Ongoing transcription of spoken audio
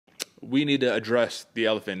we need to address the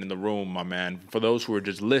elephant in the room, my man. For those who are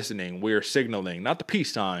just listening, we're signaling not the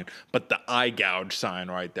peace sign, but the eye gouge sign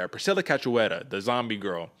right there. Priscila Cachoeira, the zombie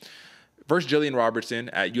girl, versus Jillian Robertson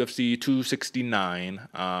at UFC 269,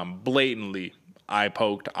 blatantly eye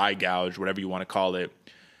poked, eye gouged, whatever you want to call it.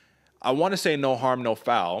 I want to say no harm, no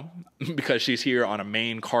foul because she's here on a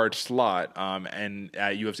main card slot and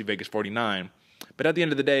at UFC Vegas 49. But at the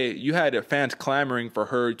end of the day, you had fans clamoring for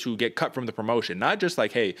her to get cut from the promotion. Not just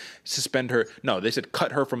like, hey, suspend her. No, they said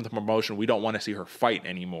cut her from the promotion. We don't want to see her fight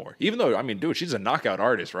anymore. Even though, I mean, dude, she's a knockout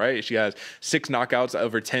artist, right? She has 6 knockouts,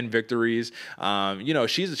 over 10 victories. You know,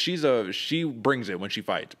 she brings it when she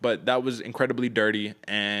fights. But that was incredibly dirty,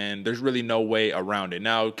 and there's really no way around it.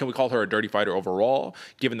 Now, can we call her a dirty fighter overall,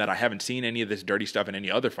 given that I haven't seen any of this dirty stuff in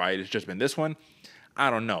any other fight? It's just been this one.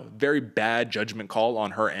 I don't know. Very bad judgment call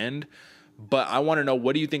on her end. But I want to know,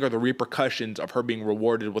 what do you think are the repercussions of her being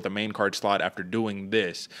rewarded with a main card slot after doing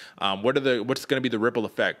this? What's going to be the ripple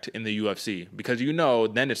effect in the UFC? Because, you know,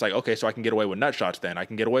 then it's like, okay, so I can get away with nut shots then. I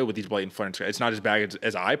can get away with these blatant fronts. It's not as bad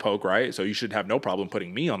as eye poke, right? So you should have no problem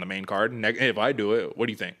putting me on the main card. If I do it, what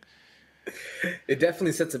do you think? It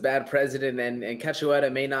definitely sets a bad precedent, and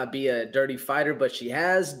Cachoeira may not be a dirty fighter, but she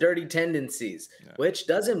has dirty tendencies, which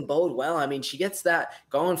doesn't bode well. I mean, she gets that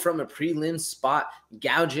going from a prelim spot,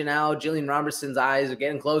 gouging out Jillian Robertson's eyes, or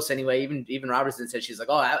getting close anyway. Even Robertson said, she's like,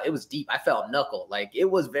 oh, it was deep. I felt knuckle. Like, it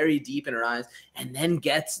was very deep in her eyes, and then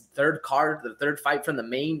gets the third fight from the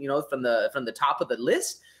main, you know, from the top of the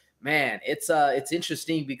list. Man, it's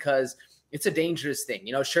interesting because it's a dangerous thing.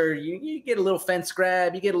 You know, sure, you get a little fence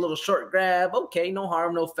grab, you get a little short grab. Okay, no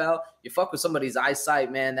harm, no foul. You fuck with somebody's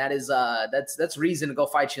eyesight, man. That's reason to go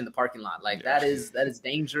fight you in the parking lot. Like, that is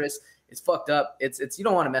dangerous. It's fucked up. It's you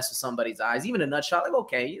don't want to mess with somebody's eyes. Even a nut shot, like,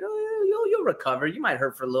 okay, you know, you'll recover. You might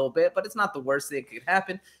hurt for a little bit, but it's not the worst thing that could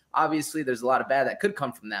happen. Obviously, there's a lot of bad that could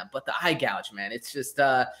come from that. But the eye gouge, man, it's just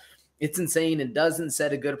it's insane and doesn't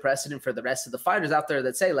set a good precedent for the rest of the fighters out there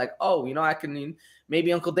that say, like, oh, you know, I can,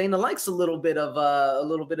 maybe Uncle Dana likes a little bit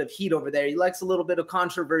of heat over there. He likes a little bit of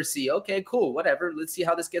controversy. Okay, cool, whatever. Let's see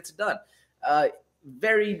how this gets done.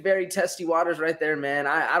 Very, very testy waters right there, man.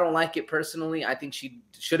 I don't like it personally. I think she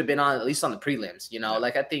should have been on, at least on the prelims, you know.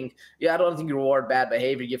 Like, I don't think you reward bad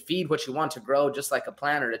behavior. You feed what you want to grow, just like a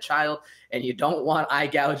plant or a child, and you don't want eye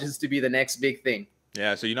gouges to be the next big thing.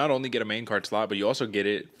 Yeah, so you not only get a main card slot, but you also get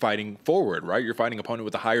it fighting forward, right? You're fighting an opponent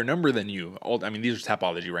with a higher number than you. I mean, these are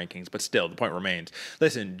Tapology rankings, but still, the point remains.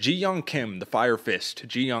 Listen, Yeon Kim, the Fire Fist,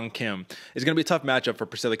 Yeon Kim, is going to be a tough matchup for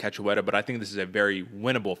Priscila Cachoeira, but I think this is a very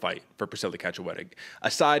winnable fight for Priscila Cachoeira.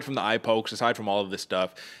 Aside from the eye pokes, aside from all of this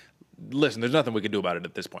stuff, listen, there's nothing we can do about it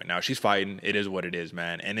at this point. Now, she's fighting. It is what it is,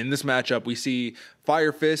 man. And in this matchup, we see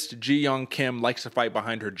Fire Fist, Yeon Kim likes to fight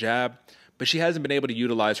behind her jab, but she hasn't been able to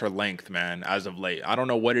utilize her length, man, as of late. I don't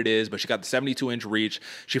know what it is, but she got the 72-inch reach.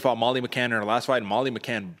 She fought Molly McCann in her last fight, and Molly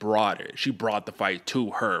McCann brought it. She brought the fight to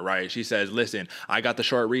her, right? She says, listen, I got the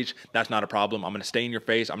short reach. That's not a problem. I'm going to stay in your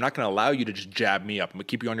face. I'm not going to allow you to just jab me up. I'm going to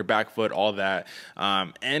keep you on your back foot, all that.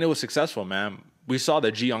 And it was successful, man. We saw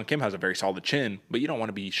that Yeon Kim has a very solid chin, but you don't want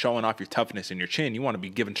to be showing off your toughness in your chin. You want to be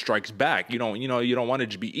giving strikes back. You don't want to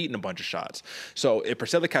just be eating a bunch of shots. So if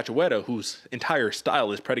Priscila Cachoeira, whose entire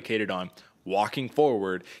style is predicated on walking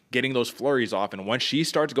forward, getting those flurries off, and once she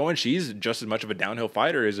starts going, she's just as much of a downhill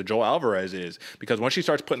fighter as a Joel Alvarez is, because once she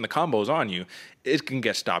starts putting the combos on you, it can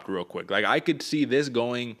get stopped real quick. Like, I could see this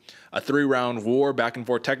going a 3-round war, back and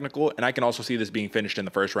forth technical, and I can also see this being finished in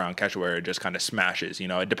the first round. Cachoeira just kind of smashes. You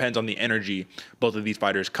know, it depends on the energy both of these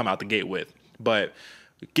fighters come out the gate with. But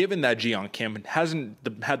given that Yeon Kim hasn't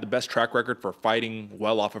had the best track record for fighting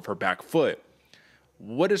well off of her back foot,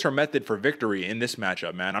 what is her method for victory in this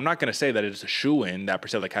matchup, man? I'm not going to say that it's a shoo-in that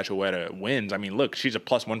Priscila Cachoeira wins. I mean, look, she's a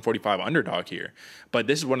plus 145 underdog here. But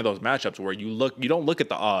this is one of those matchups where you don't look at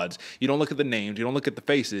the odds, you don't look at the names, you don't look at the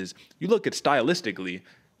faces, you look at stylistically,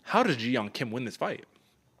 how does Yeon Kim win this fight?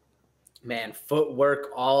 Man, footwork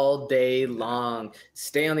all day long.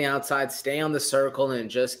 Stay on the outside, stay on the circle, and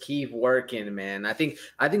just keep working, man. I think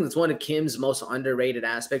that's one of Kim's most underrated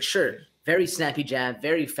aspects. Sure, very snappy jab,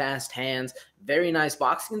 very fast hands, very nice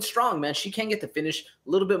boxing, and strong, man. She can get the finish, a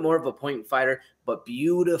little bit more of a point fighter, but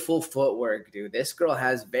beautiful footwork, dude. This girl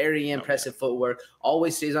has very impressive footwork,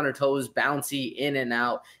 always stays on her toes, bouncy, in and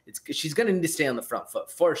out. She's going to need to stay on the front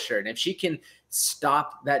foot for sure. And if she can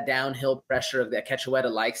stop that downhill pressure that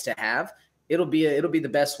Cachoeira likes to have, it'll be the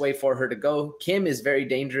best way for her to go. Kim is very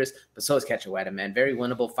dangerous, but so is Cachoeira, man. Very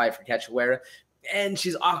winnable fight for Cachoeira. And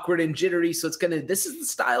she's awkward and jittery, so this is the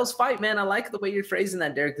Styles fight, man. I like the way you're phrasing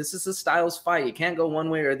that, Derek. This is a Styles fight. You can't go one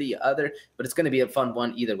way or the other, but it's going to be a fun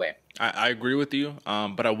one either way. I agree with you,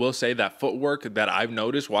 but I will say that footwork that I've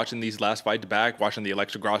noticed watching these last fights back, watching the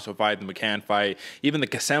Alexa Grasso fight, the McCann fight, even the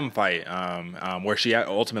Kasem fight, where she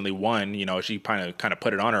ultimately won. You know, she kind of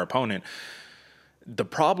put it on her opponent. The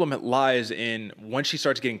problem lies in once she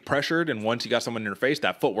starts getting pressured and once you got someone in her face,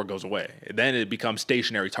 that footwork goes away. Then it becomes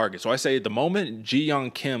stationary target. So I say the moment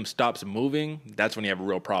Ji-Young Kim stops moving, that's when you have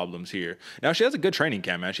real problems here. Now, she has a good training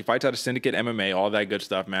camp, man. She fights out of Syndicate MMA, all that good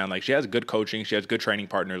stuff, man. Like, she has good coaching. She has good training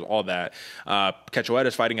partners, all that.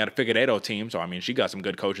 Cachoeira's fighting out of Figueiredo team. So, I mean, she got some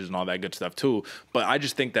good coaches and all that good stuff, too. But I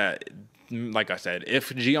just think that, like I said,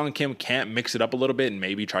 if Ji-Young Kim can't mix it up a little bit and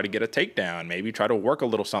maybe try to get a takedown, maybe try to work a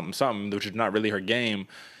little something, which is not really her game,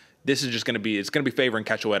 this is just going to be, it's going to be favoring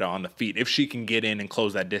Cachoeira on the feet if she can get in and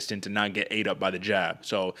close that distance and not get ate up by the jab.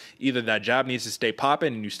 So either that jab needs to stay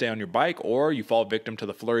popping and you stay on your bike, or you fall victim to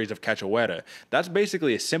the flurries of Cachoeira. That's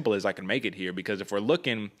basically as simple as I can make it here, because if we're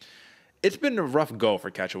looking, it's been a rough go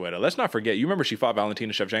for Cachoeira. Let's not forget, you remember she fought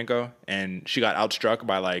Valentina Shevchenko and she got outstruck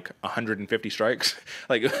by like 150 strikes.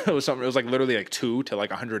 Like, it was like literally like 2 to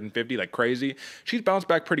like 150, like crazy. She's bounced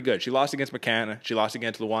back pretty good. She lost against McCann. She lost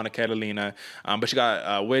against Luana Carolina. But she got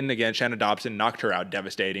a win against Shannon Dobson, knocked her out,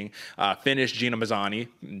 devastating. Finished Gina Mazzani.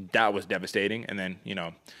 That was devastating. And then, you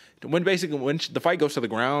know, when the fight goes to the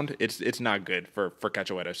ground, it's not good for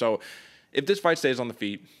Cachoeira. So if this fight stays on the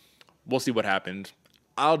feet, we'll see what happens.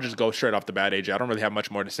 I'll just go straight off the bat, AJ. I don't really have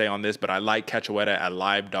much more to say on this, but I like Cachoeira at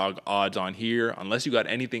live dog odds on here. Unless you got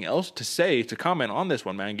anything else to say, to comment on this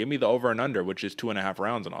one, man. Give me the over and under, which is 2.5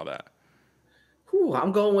 rounds and all that. Ooh,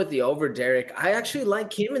 I'm going with the over, Derek. I actually like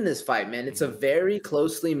Kim in this fight, man. It's a very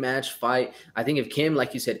closely matched fight. I think if Kim,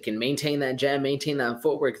 like you said, can maintain that jab, maintain that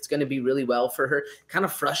footwork, it's going to be really well for her. Kind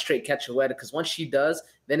of frustrate Cachoeira, because once she does,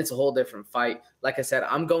 then it's a whole different fight. Like I said,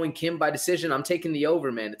 I'm going Kim by decision. I'm taking the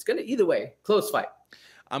over, man. It's going to, either way, close fight.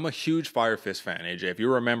 I'm a huge Fire Fist fan, AJ. If you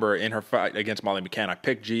remember in her fight against Molly McCann, I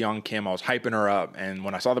picked Ji-Young Kim. I was hyping her up. And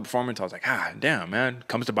when I saw the performance, I was like, damn, man,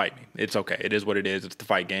 comes to bite me. It's okay. It is what it is. It's the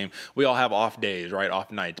fight game. We all have off days, right?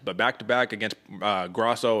 Off nights. But back-to-back against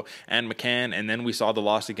Grasso and McCann, and then we saw the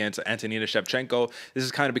loss against Antonina Shevchenko. This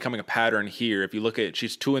is kind of becoming a pattern here. If you look at,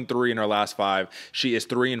 she's 2-3 in her last 5. She is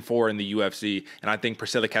 3-4 in the UFC. And I think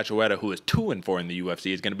Priscila Cachoeira, who is 2-4 in the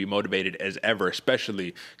UFC, is going to be motivated as ever,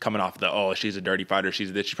 especially coming off the, oh, she's a dirty fighter.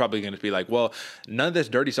 She's probably going to be like, well, none of this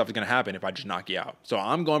dirty stuff is going to happen if I just knock you out. So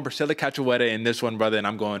I'm going Priscila Cachoeira in this one, brother, and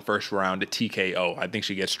I'm going first round to TKO. I think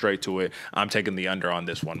she gets straight to it. I'm taking the under on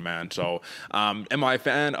this one, man. So am I a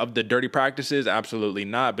fan of the dirty practices? Absolutely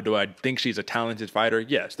not. But do I think she's a talented fighter?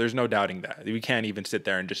 Yes, there's no doubting that. We can't even sit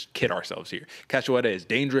there and just kid ourselves here. Cachoeira is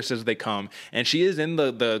dangerous as they come, and she is in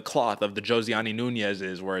the cloth of the Josiane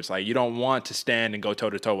Nunez's, where it's like you don't want to stand and go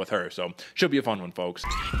toe-to-toe with her. So should be a fun one, folks.